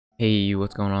Hey,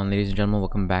 what's going on, ladies and gentlemen?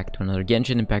 Welcome back to another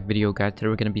Genshin Impact video, guys. Today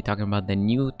we're going to be talking about the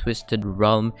new Twisted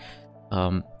Realm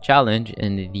challenge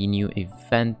in the new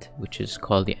event, which is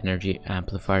called the Energy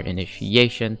Amplifier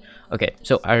Initiation. Okay,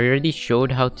 so I already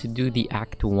showed how to do the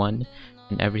Act 1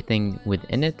 and everything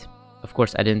within it. Of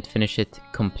course, I didn't finish it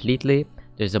completely.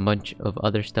 There's a bunch of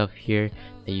other stuff here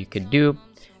that you could do,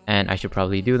 and I should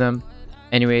probably do them.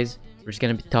 Anyways, we're just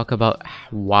going to talk about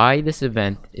why this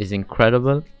event is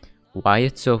incredible, why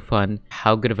it's so fun,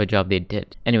 how good of a job they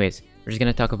did. Anyways, we're just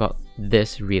gonna talk about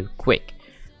this real quick.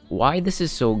 Why this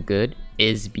is so good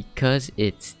is because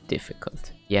it's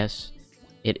difficult. Yes,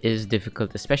 it is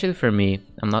difficult, especially for me.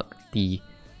 I'm not the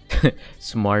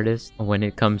smartest when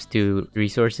it comes to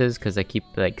resources because I keep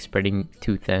like spreading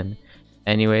too thin.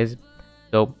 Anyways,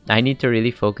 so I need to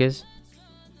really focus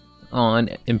on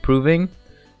improving,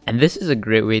 and this is a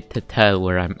great way to tell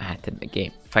where I'm at in the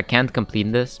game. If I can't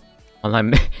complete this while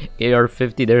I'm AR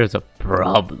 50, there is a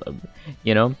problem,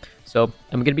 you know. So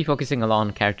I'm gonna be focusing a lot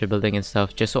on character building and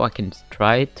stuff, just so I can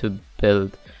try to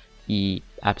build the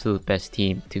absolute best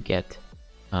team to get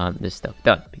this stuff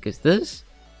done, because this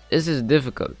is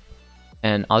difficult.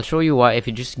 And I'll show you why. If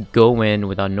you just go in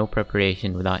without no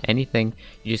preparation, without anything,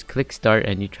 you just click start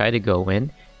and you try to go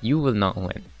in, you will not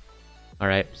win. All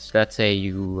right, so let's say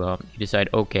you decide,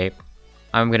 okay,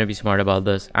 I'm gonna be smart about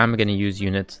this. I'm gonna use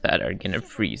units that are gonna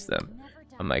freeze them.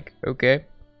 I'm like, okay,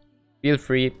 feel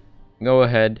free, go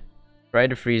ahead, try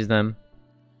to freeze them.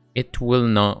 It will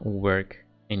not work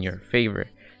in your favor,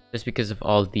 just because of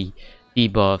all the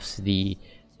debuffs, the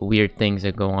weird things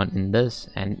that go on in this,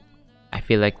 and I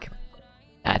feel like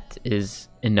that is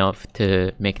enough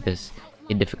to make this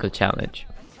a difficult challenge.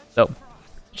 So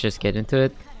let's just get into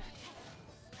it.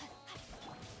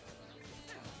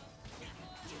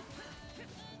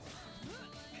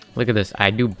 Look at this,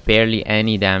 I do barely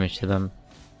any damage to them.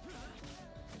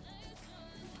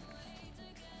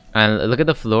 And look at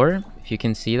the floor, if you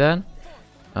can see that.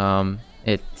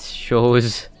 It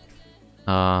shows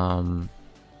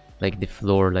like the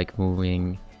floor like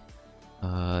moving.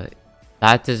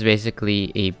 That is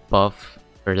basically a buff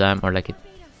for them, or like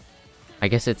I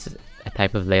guess it's a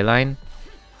type of ley line,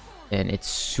 and it's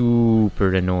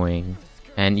super annoying.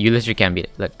 And you literally can't beat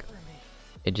it. Look,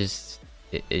 it just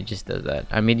does that.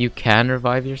 I mean, you can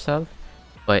revive yourself,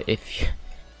 but if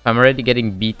I'm already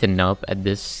getting beaten up at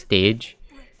this stage,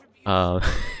 there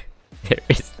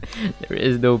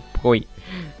is no point.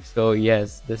 So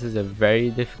yes, this is a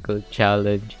very difficult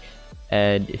challenge,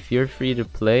 and if you're free to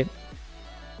play,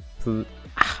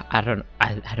 I don't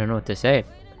know what to say.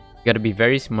 You gotta be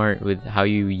very smart with how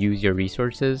you use your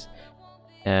resources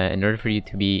in order for you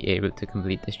to be able to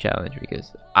complete this challenge,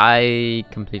 because I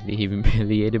completely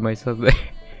humiliated myself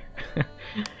there.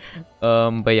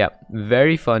 But yeah,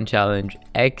 very fun challenge,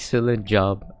 excellent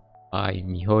job by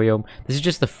MiHoYo. This is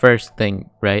just the first thing,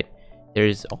 right?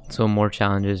 There's also more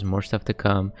challenges, more stuff to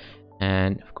come,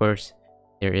 and of course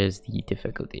there is the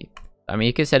difficulty. I mean,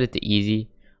 you can set it to easy.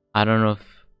 I don't know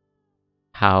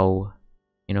how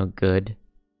good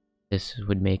this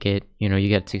would make it. You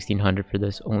get 1600 for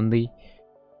this only.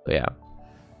 So yeah,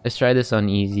 let's try this on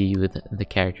easy with the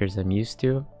characters I'm used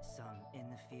to,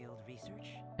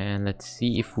 and let's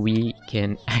see if we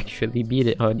can actually beat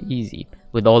it on easy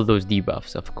with all those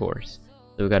debuffs, of course.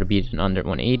 So we gotta beat it under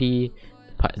 180,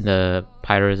 the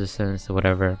pyro resistance or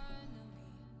whatever,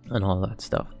 and all that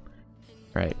stuff.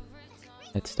 Right,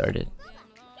 let's start it.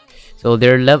 So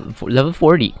they're level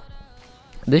 40.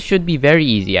 This should be very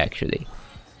easy, actually.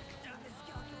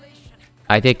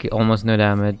 I take almost no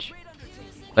damage.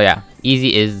 But yeah,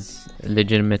 easy is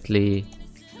legitimately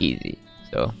easy.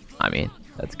 So I mean,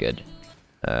 that's good.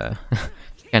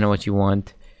 Kind of what you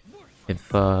want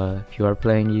if you are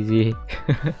playing easy.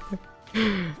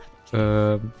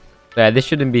 Yeah, this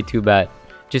shouldn't be too bad.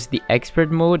 Just the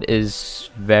expert mode is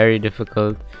very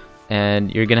difficult,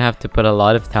 and you're gonna have to put a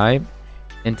lot of time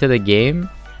into the game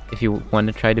if you want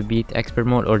to try to beat expert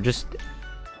mode, or just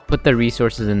put the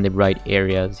resources in the right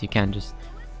areas. You can't just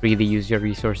freely use your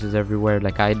resources everywhere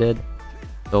like I did.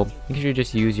 So make sure you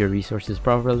just use your resources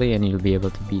properly, and you'll be able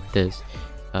to beat this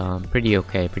pretty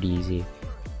easy.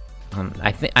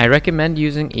 I recommend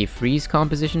using a freeze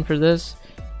composition for this.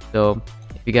 So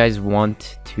if you guys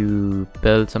want to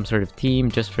build some sort of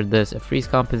team just for this, a freeze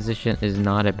composition is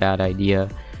not a bad idea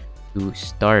to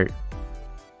start.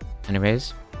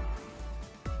 Anyways,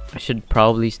 I should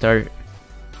probably start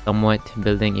somewhat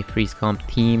building a freeze comp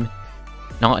team.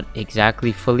 Not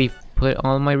exactly fully put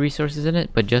all my resources in it,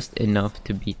 but just enough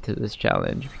to beat this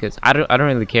challenge, because I don't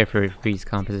really care for a freeze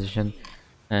composition.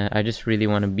 I just really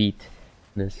want to beat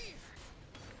this.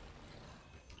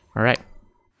 All right,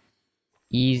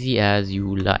 easy as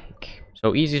you like.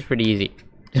 So easy is pretty easy,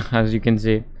 as you can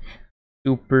see.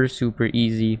 Super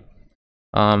easy.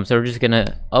 So we're just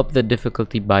gonna up the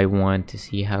difficulty by 1 to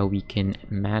see how we can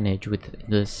manage with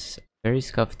this very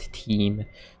scuffed team.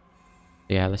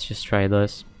 Yeah, let's just try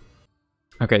this.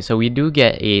 Okay, so we do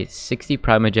get a 60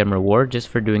 Primogem reward just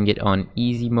for doing it on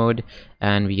easy mode,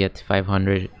 and we get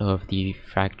 500 of the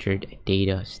fractured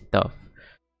data stuff.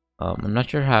 I'm not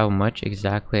sure how much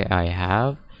exactly I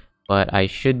have, but I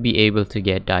should be able to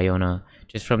get Diona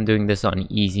just from doing this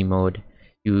on easy mode.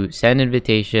 You send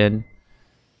invitation,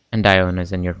 and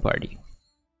Diona's in your party.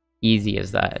 Easy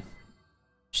as that.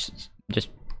 Just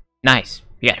nice.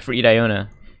 You got free Diona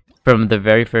from the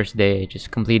very first day, just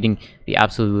completing the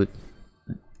absolute,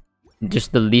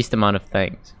 just the least amount of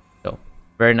things. So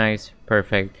very nice,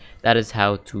 perfect. That is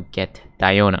how to get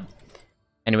Diona.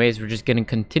 Anyways, we're just gonna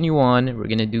continue on. We're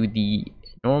gonna do the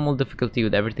normal difficulty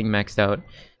with everything maxed out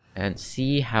and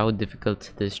see how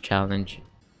difficult this challenge.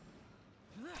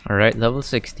 All right, level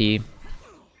 60.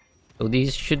 So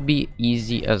these should be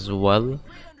easy as well,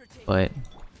 but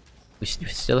we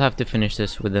still have to finish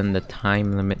this within the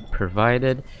time limit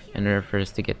provided in order for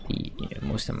us to get the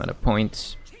most amount of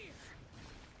points.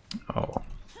 Oh,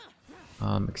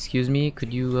 excuse me,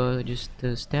 could you just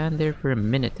stand there for a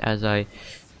minute as I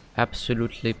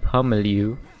absolutely pummel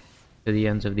you to the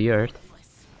ends of the earth?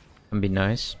 That'd be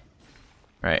nice.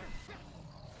 Right.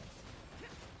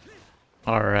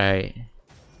 Alright.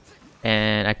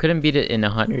 And I couldn't beat it in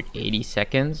 180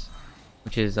 seconds,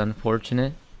 which is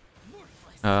unfortunate.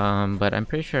 But I'm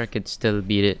pretty sure I could still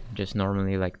beat it just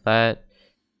normally like that.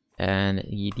 And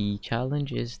the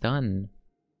challenge is done.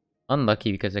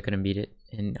 Unlucky because I couldn't beat it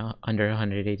in under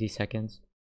 180 seconds.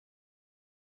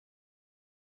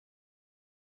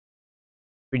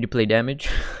 Free to play damage.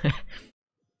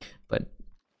 but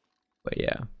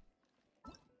yeah.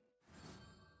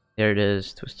 There it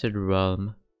is, Twisted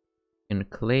Realm. You can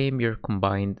claim your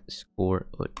combined score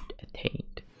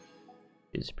attained,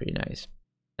 which is pretty nice.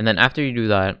 And then after you do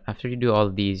that, after you do all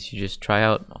of these, you just try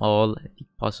out all the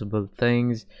possible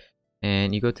things,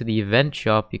 and you go to the event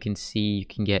shop. You can see you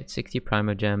can get 60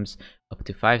 Primogems up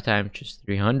to 5 times, just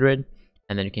 300,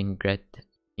 and then you can get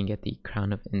the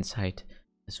Crown of Insight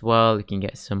as well. You can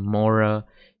get some Mora.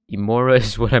 The Mora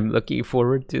is what I'm looking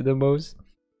forward to the most,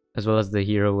 as well as the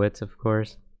Hero Wits, of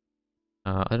course.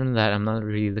 Other than that, I'm not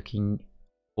really looking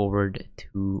forward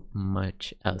to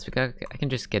much else because I can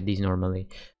just get these normally.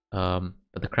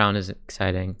 But the crown is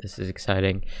exciting. This is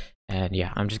exciting, and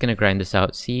yeah, I'm just gonna grind this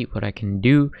out, see what I can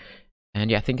do.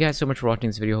 And yeah, thank you guys so much for watching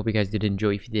this video. Hope you guys did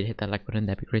enjoy. If you did, hit that like button,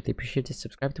 that'd be greatly appreciated.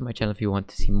 Subscribe to my channel if you want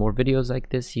to see more videos like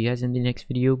this. See you guys in the next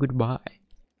video. Goodbye.